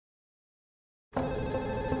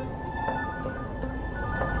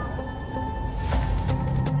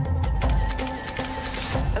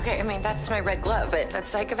I mean, that's my red glove, but that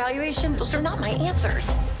psych evaluation, those are not my answers.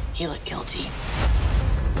 You look guilty.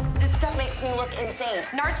 This stuff makes me look insane.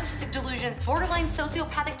 Narcissistic delusions, borderline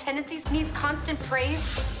sociopathic tendencies, needs constant praise.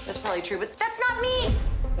 That's probably true, but that's not me.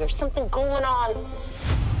 There's something going on.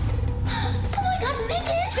 Oh my God,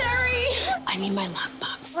 Megan! Terry! I need my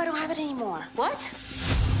lockbox. Oh, I don't have it anymore. What?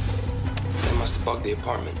 They must have bugged the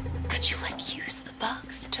apartment. Could you, use the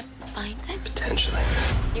bugs to find them? Potentially.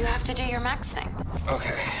 You have to do your Max thing.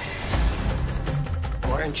 Okay.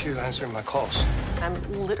 Why aren't you answering my calls? I'm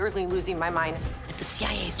literally losing my mind. If the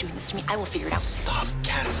CIA is doing this to me, I will figure it out. Stop,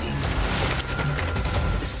 Cassie.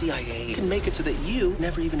 The CIA can make it so that you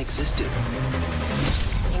never even existed.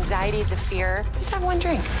 Anxiety, the fear. Just have one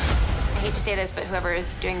drink. I hate to say this, but whoever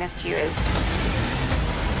is doing this to you is